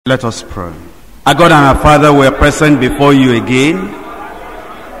Let us pray. Our God and our Father, we are present before you again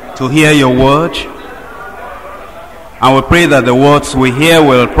to hear your word. And we pray that the words we hear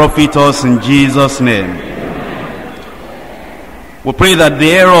will profit us in Jesus' name. We pray that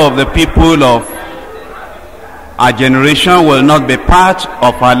the error of the people of our generation will not be part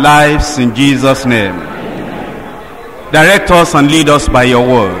of our lives in Jesus' name. Direct us and lead us by your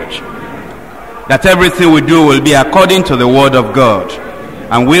word. That everything we do will be according to the word of God,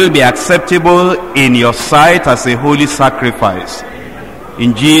 and will be acceptable in your sight as a holy sacrifice.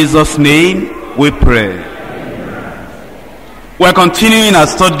 In Jesus' name we pray. We're continuing our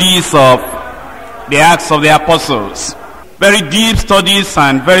studies of the Acts of the Apostles. Very deep studies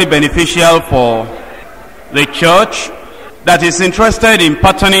and very beneficial for the church that is interested in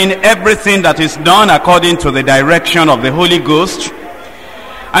patterning everything that is done according to the direction of the Holy Ghost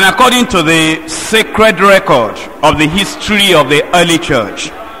and according to the sacred record of the history of the early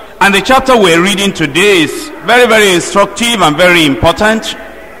church. And the chapter we're reading today is very, very instructive and very important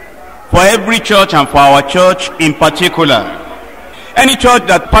for every church and for our church in particular. Any church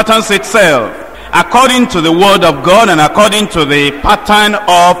that patterns itself according to the word of God and according to the pattern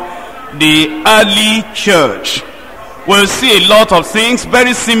of the early church will see a lot of things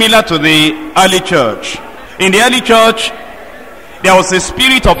very similar to the early church. In the early church, there was a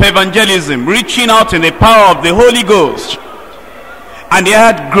spirit of evangelism reaching out in the power of the Holy Ghost. And they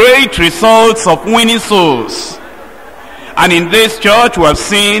had great results of winning souls. And in this church we have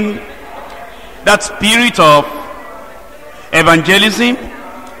seen that spirit of evangelism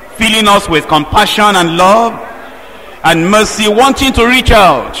filling us with compassion and love and mercy, wanting to reach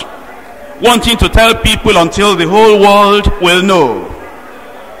out, wanting to tell people until the whole world will know.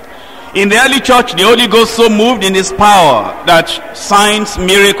 In the early church, the Holy Ghost so moved in his power that signs,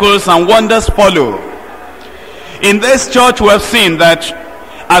 miracles, and wonders follow. In this church, we have seen that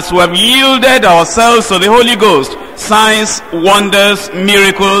as we have yielded ourselves to the Holy Ghost, signs, wonders,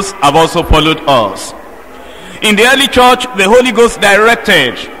 miracles have also followed us. In the early church, the Holy Ghost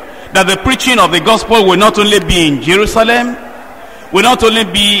directed that the preaching of the gospel will not only be in Jerusalem, will not only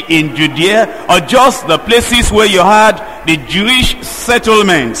be in Judea, or just the places where you had the Jewish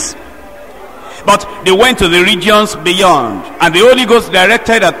settlements, but they went to the regions beyond. And the Holy Ghost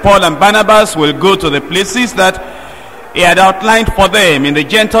directed that Paul and Barnabas will go to the places that he had outlined for them in the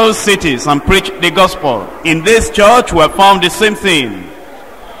Gentile cities and preach the gospel. In this church we have found the same thing.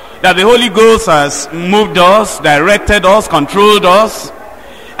 That the Holy Ghost has moved us, directed us, controlled us,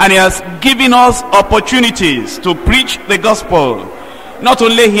 and he has given us opportunities to preach the gospel. Not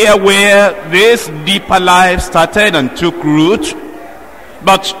only here where this deeper life started and took root,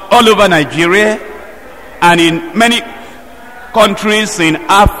 but all over Nigeria and in many countries in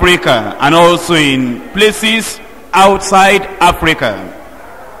Africa and also in places outside Africa.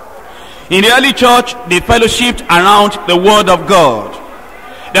 In the early church, they fellowshiped around the word of God.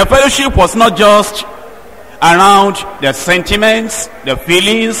 Their fellowship was not just around their sentiments, their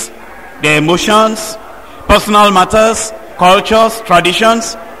feelings, their emotions, personal matters, cultures,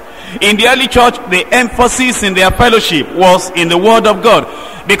 traditions. In the early church, the emphasis in their fellowship was in the word of God.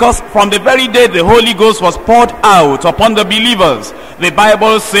 Because from the very day the Holy Ghost was poured out upon the believers, the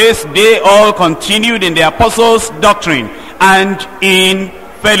Bible says they all continued in the apostles' doctrine and in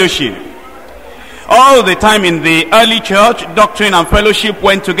fellowship. All the time in the early church, doctrine and fellowship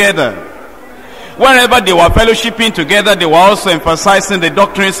went together. Wherever they were fellowshipping together, they were also emphasizing the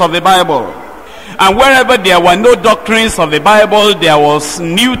doctrines of the Bible. And wherever there were no doctrines of the Bible, there was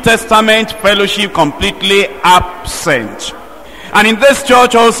New Testament fellowship completely absent. And in this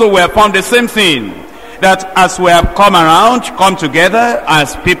church also we have found the same thing. That as we have come together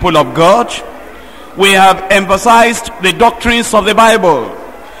as people of God, we have emphasized the doctrines of the Bible.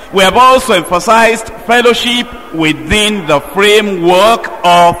 We have also emphasized fellowship within the framework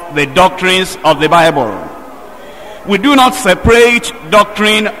of the doctrines of the Bible. We do not separate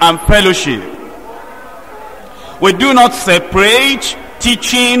doctrine and fellowship. We do not separate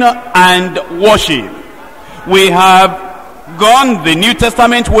teaching and worship. We have gone the New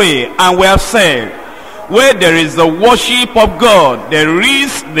Testament way, and we have said, where there is the worship of God, there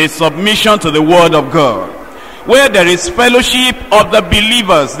is the submission to the word of God. Where there is fellowship of the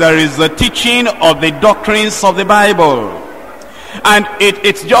believers, there is the teaching of the doctrines of the Bible. And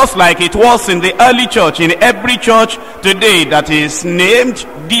it's just like it was in the early church, in every church today that is named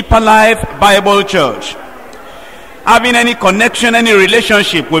Deeper Life Bible Church. Having any connection, any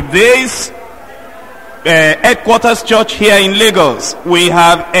relationship with this headquarters church here in Lagos, we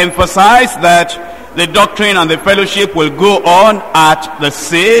have emphasized that the doctrine and the fellowship will go on at the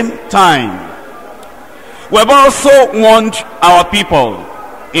same time. We have also warned our people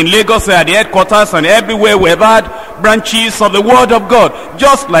In Lagos, at the headquarters and everywhere, we have had branches of the Word of God,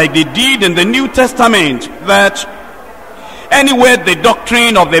 just like they did in the New Testament, that anywhere the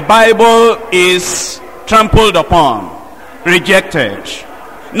doctrine of the Bible is trampled upon, rejected,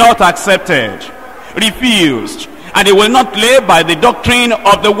 not accepted, refused, and they will not lay by the doctrine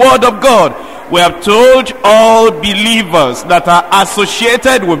of the Word of God. We have told all believers that are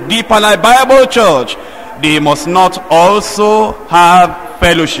associated with Deeper Life Bible Church, they must not also have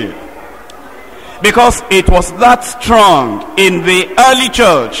fellowship. Because it was that strong in the early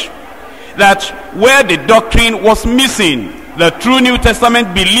church that where the doctrine was missing, the true New Testament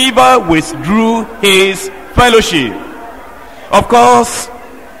believer withdrew his fellowship. Of course,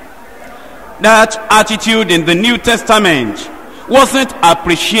 that attitude in the New Testament wasn't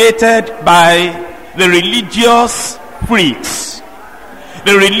appreciated by the religious freaks,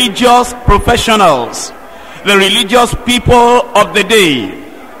 the religious professionals, the religious people of the day.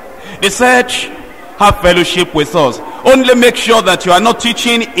 They said, have fellowship with us. Only make sure that you are not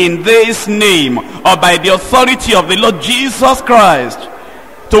teaching in this name or by the authority of the Lord Jesus Christ.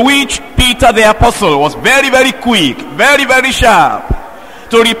 To which Peter the apostle was very, very quick, very, very sharp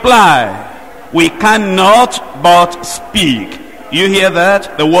to reply, we cannot but speak. You hear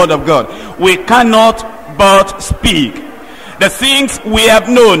that? The word of God. We cannot but speak. The things we have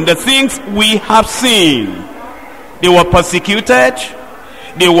known, the things we have seen. They were persecuted,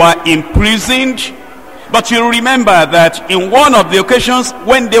 they were imprisoned. But you remember that in one of the occasions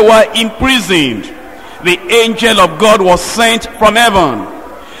when they were imprisoned, the angel of God was sent from heaven.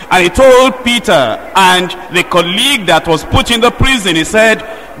 And he told Peter and the colleague that was put in the prison, he said,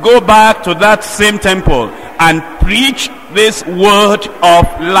 go back to that same temple and preach this word of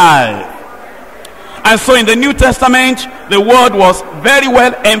life. And so in the New Testament, the word was very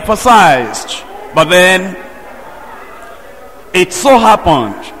well emphasized. But then, it so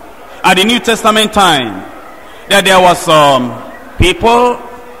happened at the New Testament time that there were some people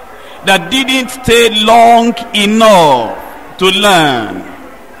that didn't stay long enough to learn.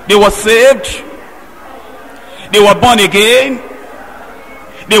 They were saved, they were born again,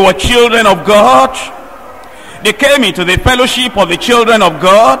 they were children of God, they came into the fellowship of the children of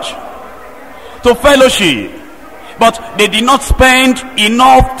God to fellowship, but they did not spend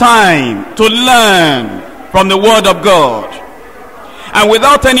enough time to learn from the Word of God. And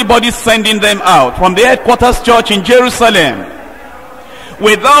without anybody sending them out from the headquarters church in Jerusalem,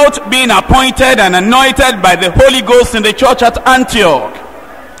 without being appointed and anointed by the Holy Ghost in the church at Antioch,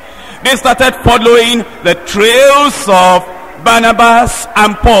 they started following the trails of Barnabas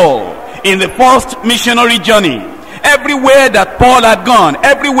and Paul in the first missionary journey. Everywhere that Paul had gone,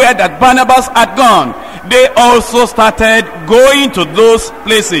 everywhere that Barnabas had gone, they also started going to those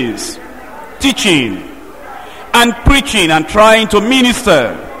places, teaching and preaching and trying to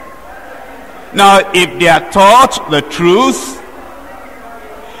minister. Now, if they are taught the truth,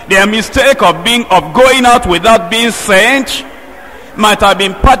 their mistake of going out without being sent might have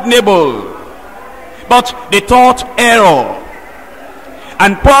been pardonable, but they taught error.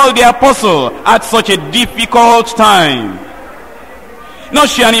 And Paul the apostle had such a difficult time not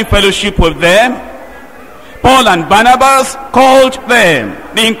sharing fellowship with them. Paul and Barnabas called them.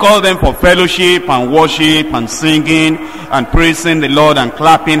 They didn't call them for fellowship and worship and singing and praising the Lord and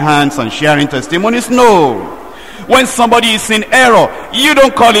clapping hands and sharing testimonies. No. When somebody is in error, you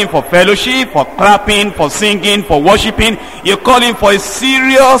don't call him for fellowship, for clapping, for singing, for worshiping. You call him for a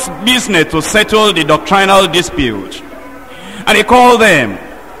serious business to settle the doctrinal dispute. And he called them.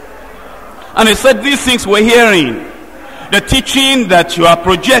 And he said, these things we're hearing, the teaching that you are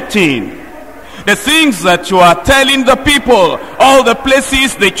projecting, the things that you are telling the people, all the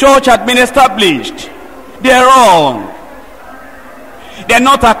places the church had been established, they're wrong. They're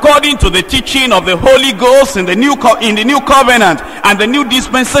not according to the teaching of the Holy Ghost in the new covenant and the new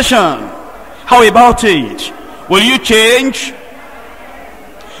dispensation. How about it? Will you change?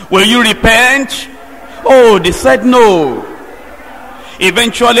 Will you repent? Oh, they said no.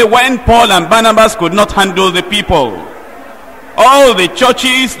 Eventually, when Paul and Barnabas could not handle the people, all the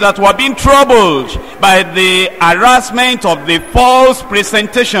churches that were being troubled by the harassment of the false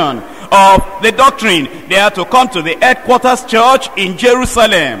presentation of the doctrine, they had to come to the headquarters church in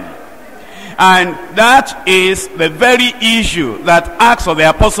Jerusalem. And that is the very issue that Acts of the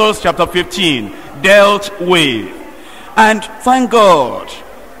Apostles chapter 15 dealt with. And thank God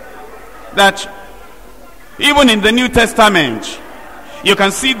that even in the New Testament, you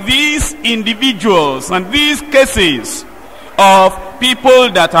can see these individuals and these cases of people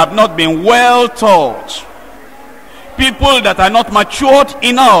that have not been well taught, people that are not matured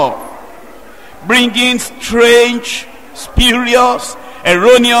enough, bringing strange, spurious,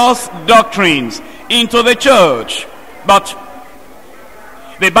 erroneous doctrines into the church. But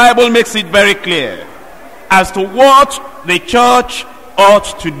the Bible makes it very clear as to what the church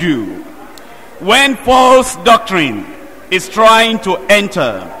ought to do when false doctrine is trying to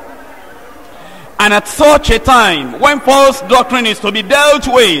enter. And at such a time, when false doctrine is to be dealt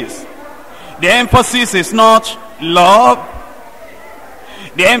with, the emphasis is not love,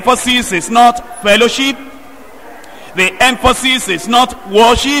 the emphasis is not fellowship, the emphasis is not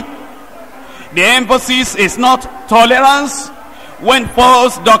worship, the emphasis is not tolerance. When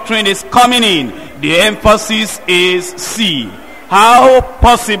false doctrine is coming in, the emphasis is see how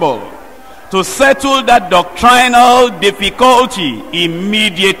possible to settle that doctrinal difficulty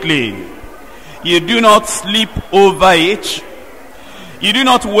immediately. You do not sleep over it. You do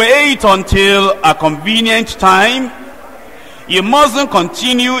not wait until a convenient time. You mustn't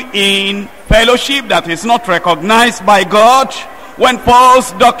continue in fellowship that is not recognized by God. When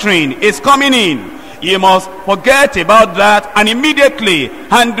false doctrine is coming in, you must forget about that and immediately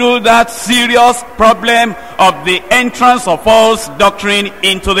handle that serious problem of the entrance of false doctrine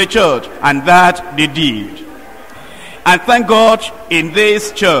into the church. And that they did. And thank God, in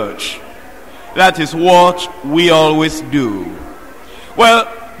this church, that is what we always do. Well,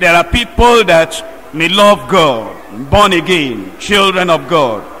 there are people that may love God, born again, children of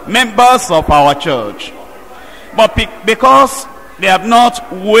God, members of our church. But because they have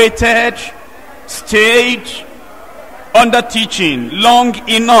not waited, stayed under teaching long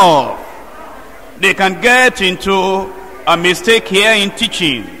enough, they can get into a mistake here in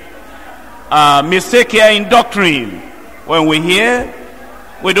teaching, a mistake here in doctrine. When we hear,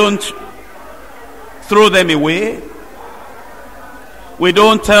 we don't throw them away. We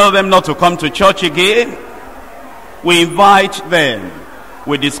don't tell them not to come to church again. We invite them.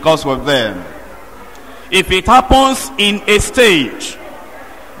 We discuss with them. If it happens in a state,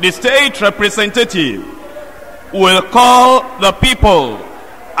 the state representative will call the people,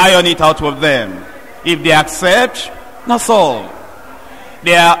 iron it out with them. If they accept, that's all.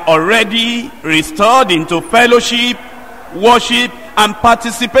 They are already restored into fellowship, worship, and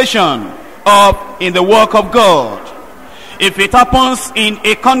participation in the work of God. If it happens in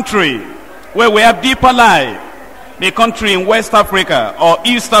a country where we have deeper life, a country in West Africa or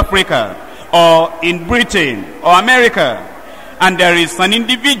East Africa or in Britain or America, and there is an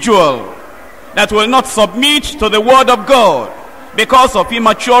individual that will not submit to the word of God because of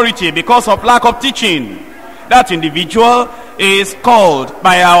immaturity, because of lack of teaching, that individual is called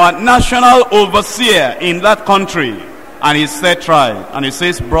by our national overseer in that country, and he's set trial, and he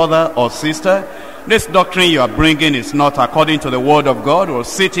says, brother or sister, this doctrine you are bringing is not according to the word of God. Or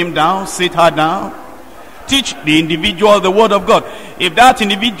sit him down, sit her down, teach the individual the word of God. If that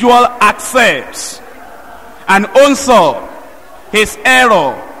individual accepts and owns up his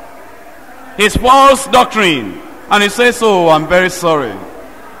error, his false doctrine, and he says, oh, I'm very sorry,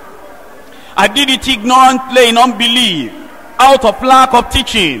 I did it ignorantly, in unbelief, out of lack of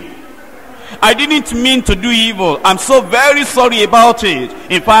teaching, I didn't mean to do evil, I'm so very sorry about it.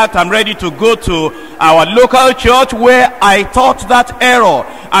 In fact, I'm ready to go to our local church where I taught that error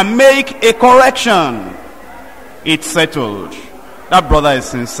and make a correction. It's settled. That brother is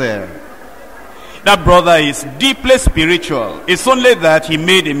sincere. That brother is deeply spiritual. It's only that he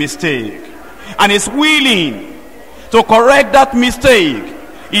made a mistake and is willing to correct that mistake.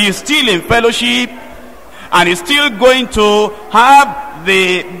 He is still in fellowship and is still going to have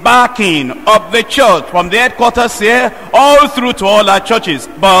the backing of the church from the headquarters here all through to all our churches.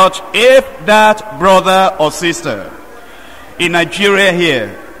 But if that brother or sister in Nigeria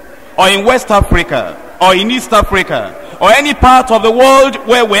here, or in West Africa, or in East Africa, or any part of the world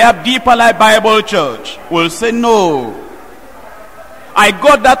where we have Deeper Life Bible Church, will say, no, I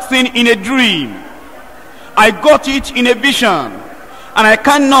got that thing in a dream, I got it in a vision, and I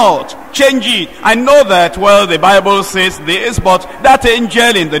cannot change it. I know that, well, the Bible says this, but that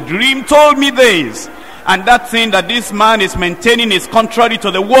angel in the dream told me this, and that thing that this man is maintaining is contrary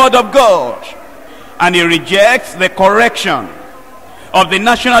to the word of God. And he rejects the correction of the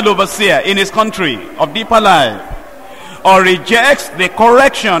national overseer in his country of Deeper Life, or rejects the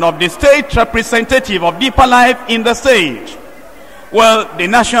correction of the state representative of Deeper Life in the state. Well, the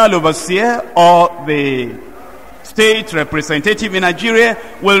national overseer or the state representative in Nigeria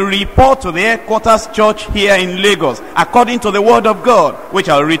will report to the headquarters church here in Lagos according to the word of God, which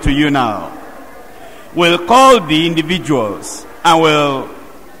I'll read to you now. We'll call the individuals and we'll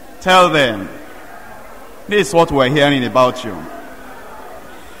tell them, this is what we're hearing about you.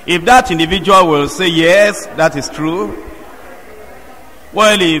 If that individual will say, yes, that is true,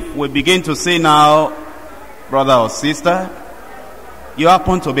 well, if we begin to say now, brother or sister, you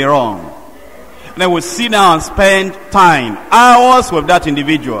happen to be wrong. And then we sit down and spend time, hours with that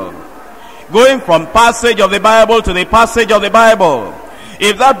individual, going from passage of the Bible to the passage of the Bible.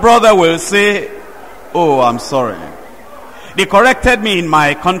 If that brother will say, oh, I'm sorry, they corrected me in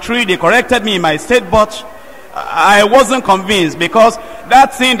my country, they corrected me in my state, but I wasn't convinced, because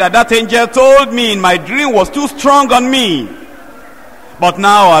that thing that angel told me in my dream was too strong on me. But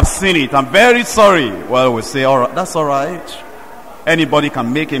now I've seen it, I'm very sorry. Well, we say, all right, that's all right. Anybody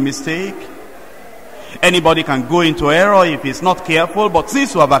can make a mistake. Anybody can go into error if he's not careful. But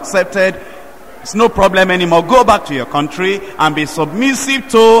since you have accepted, it's no problem anymore. Go back to your country and be submissive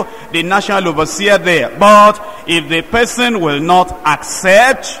to the national overseer there. But if the person will not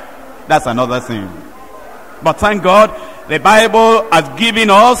accept, that's another thing. But thank God, the Bible has given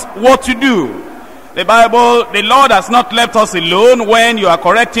us what to do. The Bible, the Lord has not left us alone when you are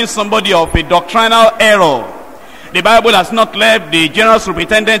correcting somebody of a doctrinal error. The Bible has not left the general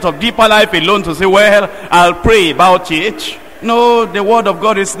superintendent of Deeper Life alone to say, well, I'll pray about it. No, the word of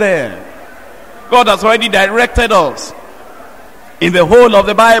God is there. God has already directed us in the whole of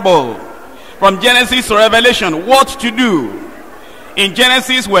the Bible, from Genesis to Revelation, what to do. In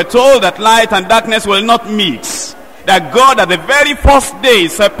Genesis, we're told that light and darkness will not mix. That God, at the very first day,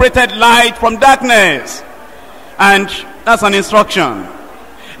 separated light from darkness. And that's an instruction.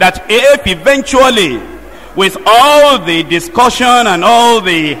 That if eventually, with all the discussion and all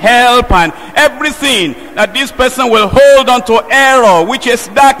the help and everything, that this person will hold on to error, which is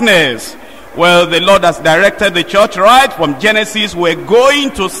darkness. Well, the Lord has directed the church right from Genesis. We're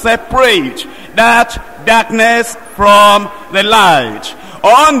going to separate that darkness from the light.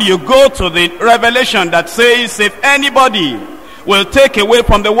 On you go to the Revelation that says, if anybody will take away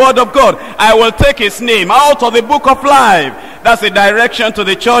from the word of God, I will take his name out of the book of life. That's a direction to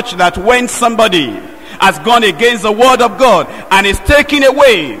the church, that when somebody has gone against the word of God and is taking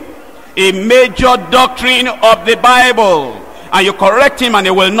away a major doctrine of the Bible, and you correct him and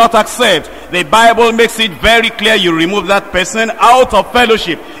he will not accept, the Bible makes it very clear you remove that person out of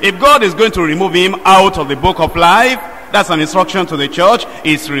fellowship. If God is going to remove him out of the book of life, that's an instruction to the church.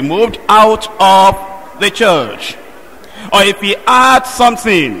 It's removed out of the church. Or if he adds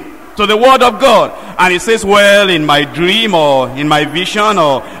something to the word of God, and he says, well, in my dream or in my vision,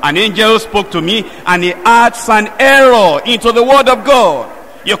 or an angel spoke to me, and he adds an error into the word of God,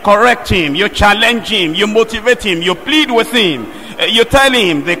 you correct him, you challenge him, you motivate him, you plead with him, you tell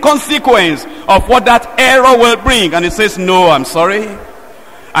him the consequence of what that error will bring, and he says, no, I'm sorry,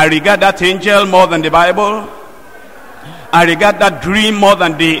 I regard that angel more than the Bible, I regard that dream more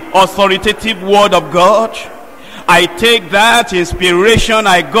than the authoritative word of God, I take that inspiration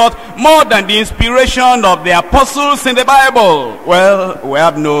I got more than the inspiration of the apostles in the Bible. Well, we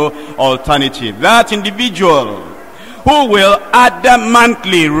have no alternative. That individual who will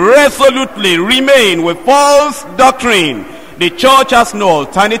adamantly, resolutely remain with false doctrine, the church has no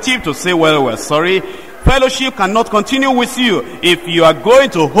alternative to say, well, we're sorry, fellowship cannot continue with you if you are going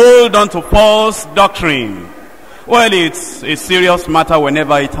to hold on to false doctrine. Well, it's a serious matter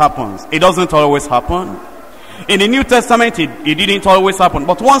whenever it happens. It doesn't always happen. In the New Testament, it didn't always happen,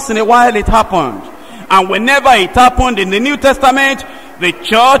 but once in a while it happened. And whenever it happened in the New Testament, the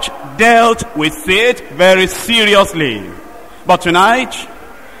church dealt with it very seriously. But tonight,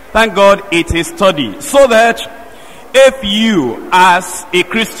 thank God it is studied, so that if you as a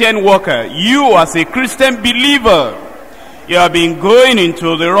Christian worker, you as a Christian believer, you have been going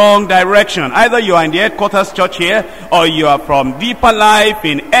into the wrong direction. Either you are in the headquarters church here, or you are from Deeper Life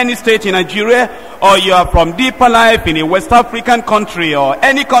in any state in Nigeria, or you are from Deeper Life in a West African country or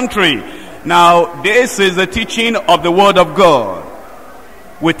any country. Now, this is the teaching of the word of God.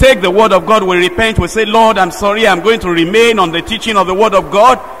 We take the word of God, we repent, we say, Lord, I'm sorry, I'm going to remain on the teaching of the word of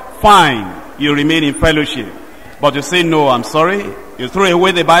God. Fine, you remain in fellowship. But you say, no, I'm sorry. You throw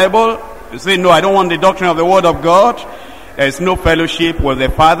away the Bible. You say, no, I don't want the doctrine of the word of God. There is no fellowship with the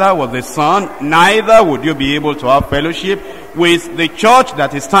Father, with the Son. Neither would you be able to have fellowship with the church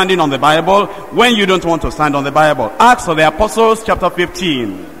that is standing on the Bible when you don't want to stand on the Bible. Acts of the Apostles chapter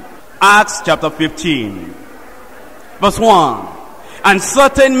 15. Acts chapter 15. Verse 1. And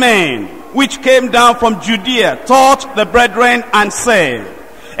certain men which came down from Judea taught the brethren and said,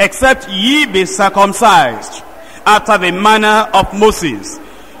 except ye be circumcised after the manner of Moses,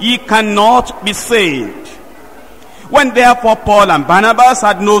 ye cannot be saved. When therefore Paul and Barnabas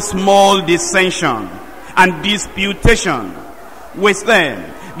had no small dissension and disputation with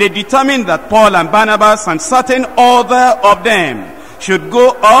them, they determined that Paul and Barnabas and certain other of them should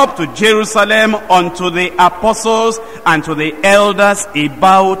go up to Jerusalem unto the apostles and to the elders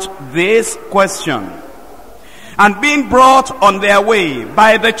about this question. And being brought on their way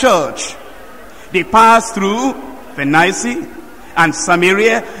by the church, they passed through Phoenicia and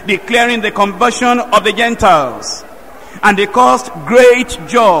Samaria, declaring the conversion of the Gentiles. And they caused great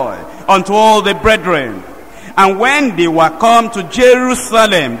joy unto all the brethren. And when they were come to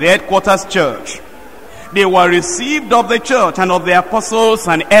Jerusalem, the headquarters church, they were received of the church and of the apostles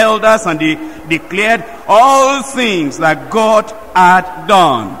and elders, and they declared all things that God had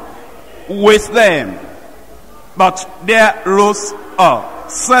done with them. But there rose up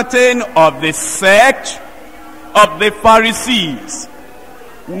certain of the sect of the Pharisees,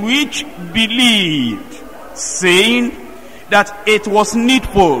 which believed, saying that it was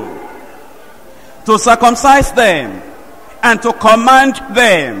needful to circumcise them and to command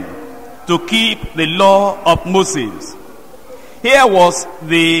them to keep the law of Moses. Here was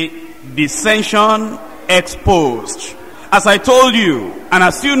the dissension exposed. As I told you, and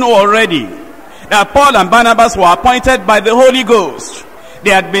as you know already, that Paul and Barnabas were appointed by the Holy Ghost. They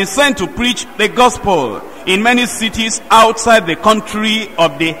had been sent to preach the gospel in many cities outside the country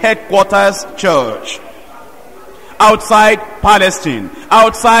of the headquarters church, outside Palestine,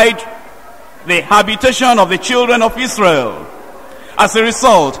 outside the habitation of the children of Israel. As a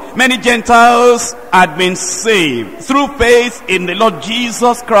result, many Gentiles had been saved through faith in the Lord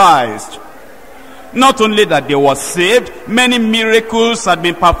Jesus Christ. Not only that they were saved, many miracles had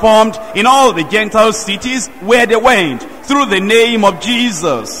been performed in all the Gentile cities where they went through the name of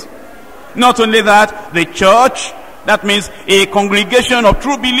Jesus. Not only that, the church, that means a congregation of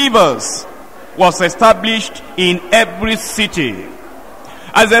true believers, was established in every city.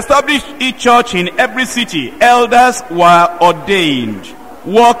 As established each church in every city, elders were ordained,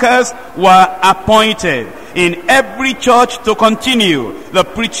 workers were appointed in every church to continue the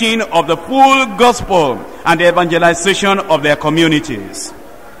preaching of the full gospel and the evangelization of their communities.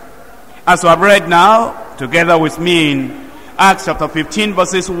 As we have read now, together with me in Acts chapter 15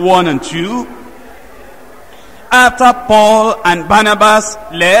 verses 1 and 2, after Paul and Barnabas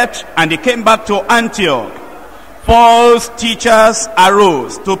left and they came back to Antioch, false teachers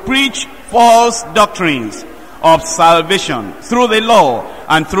arose to preach false doctrines of salvation through the law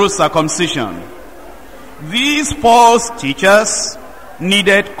and through circumcision. These false teachers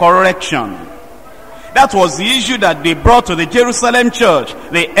needed correction. That was the issue that they brought to the Jerusalem church,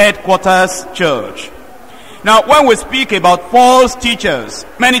 the headquarters church. Now, when we speak about false teachers,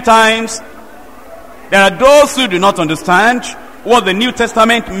 many times there are those who do not understand what the New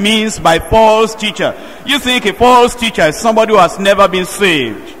Testament means by false teacher. You think a false teacher is somebody who has never been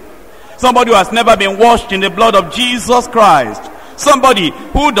saved, somebody who has never been washed in the blood of Jesus Christ, somebody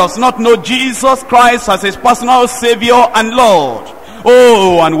who does not know Jesus Christ as his personal Savior and Lord.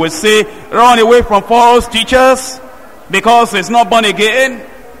 Oh, and we say, run away from false teachers because he's not born again.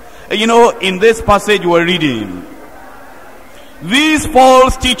 You know, in this passage we're reading, these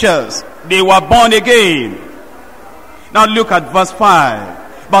false teachers, they were born again. Now look at verse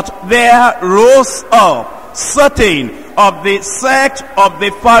 5. But there rose up certain of the sect of the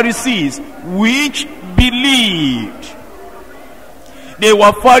Pharisees, which believed. They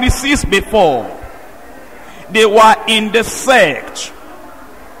were Pharisees before. They were in the sect,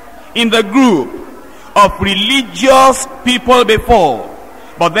 in the group of religious people before.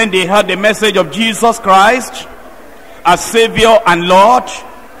 But then they heard the message of Jesus Christ as Savior and Lord,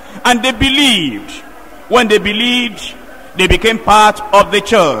 and they believed. When they believed, they became part of the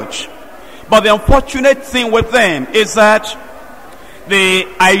church. But the unfortunate thing with them is that the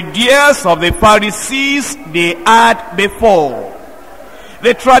ideas of the Pharisees they had before,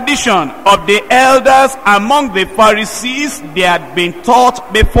 the tradition of the elders among the Pharisees they had been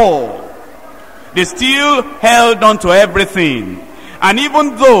taught before, they still held on to everything. And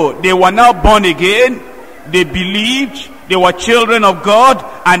even though they were now born again, they believed, they were children of God,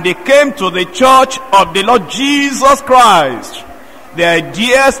 and they came to the church of the Lord Jesus Christ. The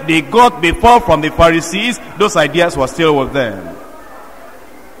ideas they got before from the Pharisees, those ideas were still with them.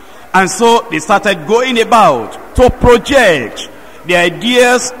 And so they started going about to project the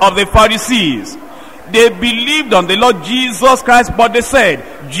ideas of the Pharisees. They believed on the Lord Jesus Christ, but they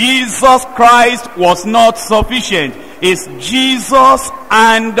said Jesus Christ was not sufficient. It's Jesus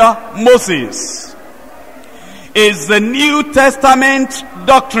and Moses. It's the New Testament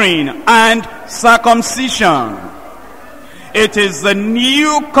doctrine and circumcision. It is the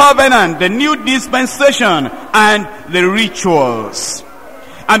new covenant, the new dispensation, and the rituals.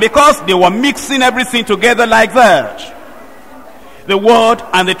 And because they were mixing everything together like that, the word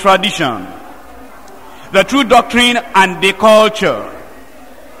and the tradition, the true doctrine and the culture,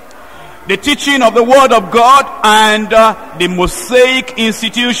 the teaching of the word of God and the Mosaic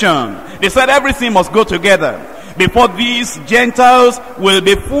institution, they said everything must go together. Before these Gentiles will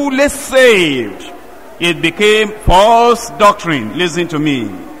be fully saved, it became false doctrine. Listen to me.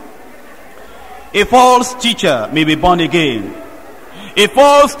 A false teacher may be born again. A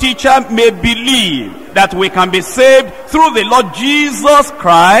false teacher may believe that we can be saved through the Lord Jesus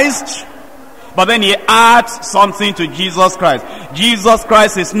Christ, but then he adds something to Jesus Christ. Jesus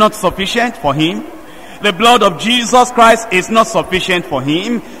Christ is not sufficient for him. The blood of Jesus Christ is not sufficient for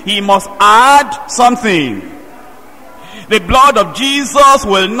him. He must add something. The blood of Jesus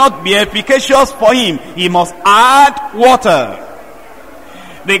will not be efficacious for him. He must add water.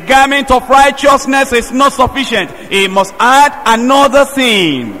 The garment of righteousness is not sufficient. He must add another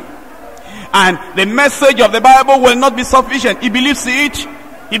thing. And the message of the Bible will not be sufficient. He believes it.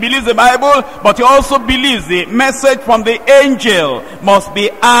 He believes the Bible, but he also believes the message from the angel must be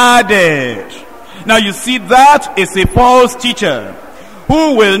added. Now you see, that is a false teacher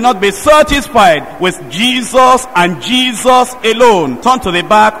who will not be satisfied with Jesus and Jesus alone. Turn to the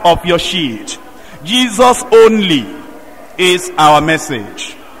back of your sheet. Jesus only is our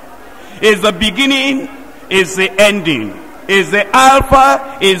message. Is the beginning, is the ending, is the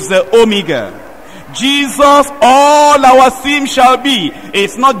Alpha, is the Omega. Jesus, all our theme shall be.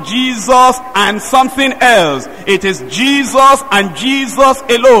 It's not Jesus and something else. It is Jesus and Jesus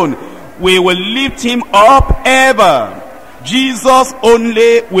alone. We will lift him up ever. Jesus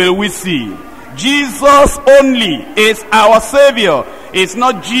only will we see. Jesus only is our Savior. It's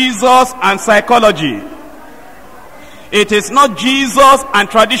not Jesus and psychology. It is not Jesus and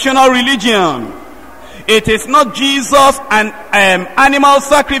traditional religion. It is not Jesus and animal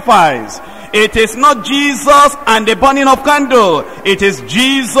sacrifice. It is not Jesus and the burning of candle. It is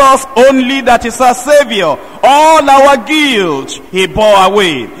Jesus only that is our Savior. All our guilt he bore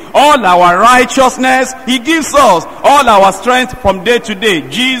away. All our righteousness he gives us. All our strength from day to day.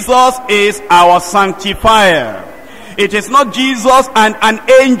 Jesus is our sanctifier. It is not Jesus and an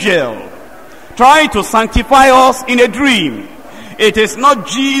angel trying to sanctify us in a dream. It is not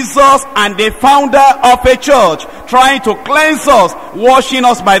Jesus and the founder of a church trying to cleanse us, washing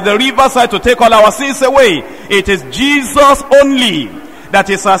us by the riverside to take all our sins away. It is Jesus only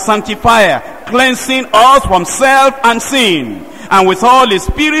that is our sanctifier, cleansing us from self and sin, and with all his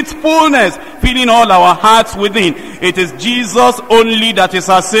Spirit's fullness, filling all our hearts within. It is Jesus only that is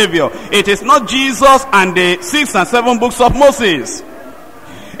our Savior. It is not Jesus and the 6 and 7 books of Moses.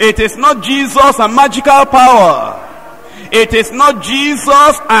 It is not Jesus and magical power. It is not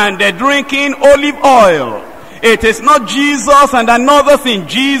Jesus and drinking olive oil. It is not Jesus and another thing.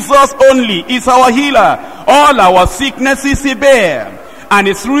 Jesus only is our healer. All our sicknesses he bear, and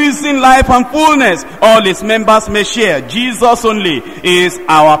his risen life and fullness all his members may share. Jesus only is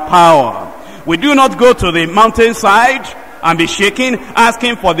our power. We do not go to the mountainside and be shaking,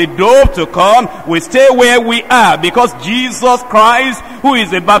 asking for the dove to come. We stay where we are, because Jesus Christ, who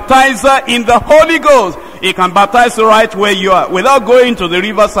is the baptizer in the Holy Ghost, he can baptize you right where you are, without going to the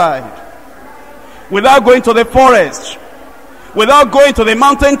riverside, without going to the forest, without going to the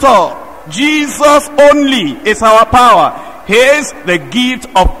mountaintop. Jesus only is our power. Here's the gift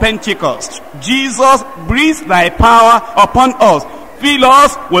of Pentecost. Jesus, breathe thy power upon us. Fill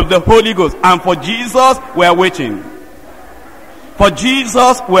us with the Holy Ghost. And for Jesus, we are waiting. For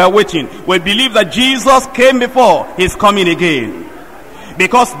Jesus, we are waiting. We believe that Jesus came before. He's coming again.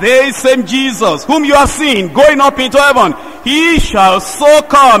 Because this same Jesus, whom you have seen going up into heaven, he shall so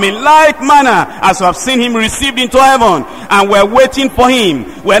come in like manner as you have seen him received into heaven. And we're waiting for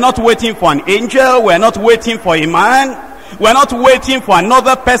him. We're not waiting for an angel. We're not waiting for a man. We're not waiting for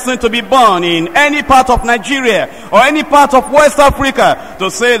another person to be born in any part of Nigeria or any part of West Africa to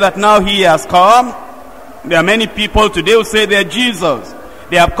say that now he has come. There are many people today who say they're Jesus.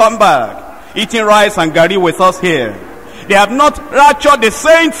 They have come back, eating rice and gari with us here. They have not raptured the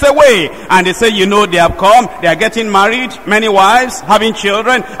saints away. And they say, you know, they have come, they are getting married, many wives, having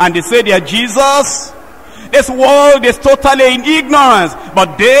children, and they say they are Jesus. This world is totally in ignorance.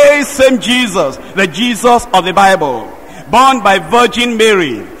 But they same Jesus, the Jesus of the Bible, born by Virgin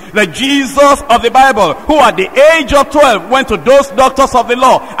Mary, the Jesus of the Bible, who at the age of 12 went to those doctors of the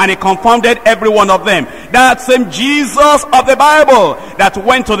law and he confounded every one of them. That same Jesus of the Bible that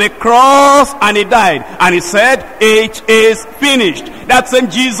went to the cross and he died and he said, it is finished. That same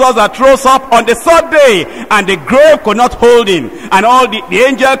Jesus that rose up on the third day and the grave could not hold him, and all the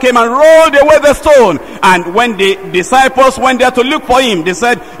angel came and rolled away the stone. And when the disciples went there to look for him, they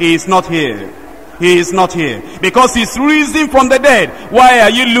said, he is not here. He is not here, because he's risen from the dead. Why are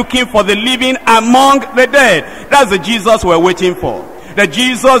you looking for the living among the dead? That's the Jesus we're waiting for. The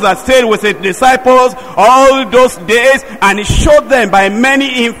Jesus that stayed with his disciples all those days, and he showed them by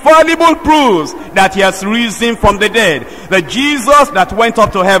many infallible proofs that he has risen from the dead. The Jesus that went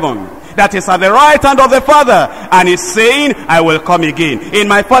up to heaven, that is at the right hand of the Father, and is saying, I will come again. In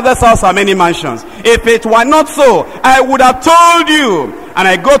my Father's house are many mansions. If it were not so, I would have told you. And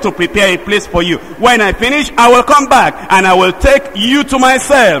I go to prepare a place for you. When I finish, I will come back, and I will take you to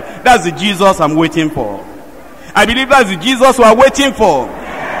myself. That's the Jesus I'm waiting for. I believe that's the Jesus we are waiting for.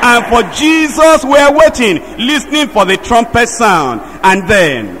 And for Jesus we are waiting, listening for the trumpet sound. And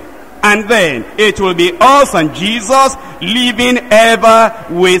then it will be us and Jesus living ever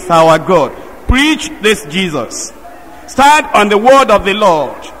with our God. Preach this Jesus. Stand on the word of the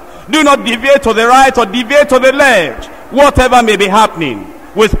Lord. Do not deviate to the right or deviate to the left. Whatever may be happening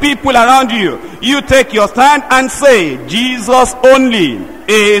with people around you, you take your stand and say, Jesus only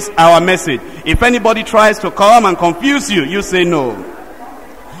is our message. If anybody tries to come and confuse you, you say no.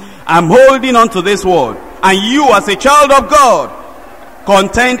 I'm holding on to this word. And you as a child of God,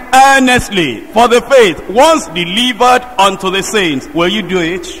 contend earnestly for the faith once delivered unto the saints. Will you do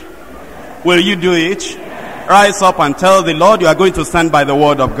it? Will you do it? Rise up and tell the Lord you are going to stand by the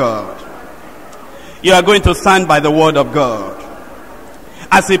word of God. You are going to stand by the word of God.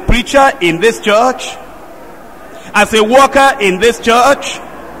 As a preacher in this church, as a worker in this church,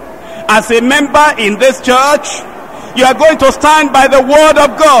 as a member in this church, you are going to stand by the word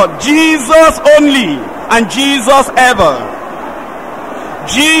of God. Jesus only and Jesus ever.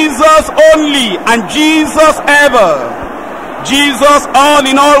 Jesus only and Jesus ever. Jesus all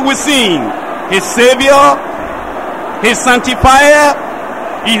in all we sing. His Savior, his sanctifier,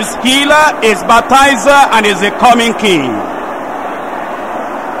 his healer, his baptizer, and is a coming King.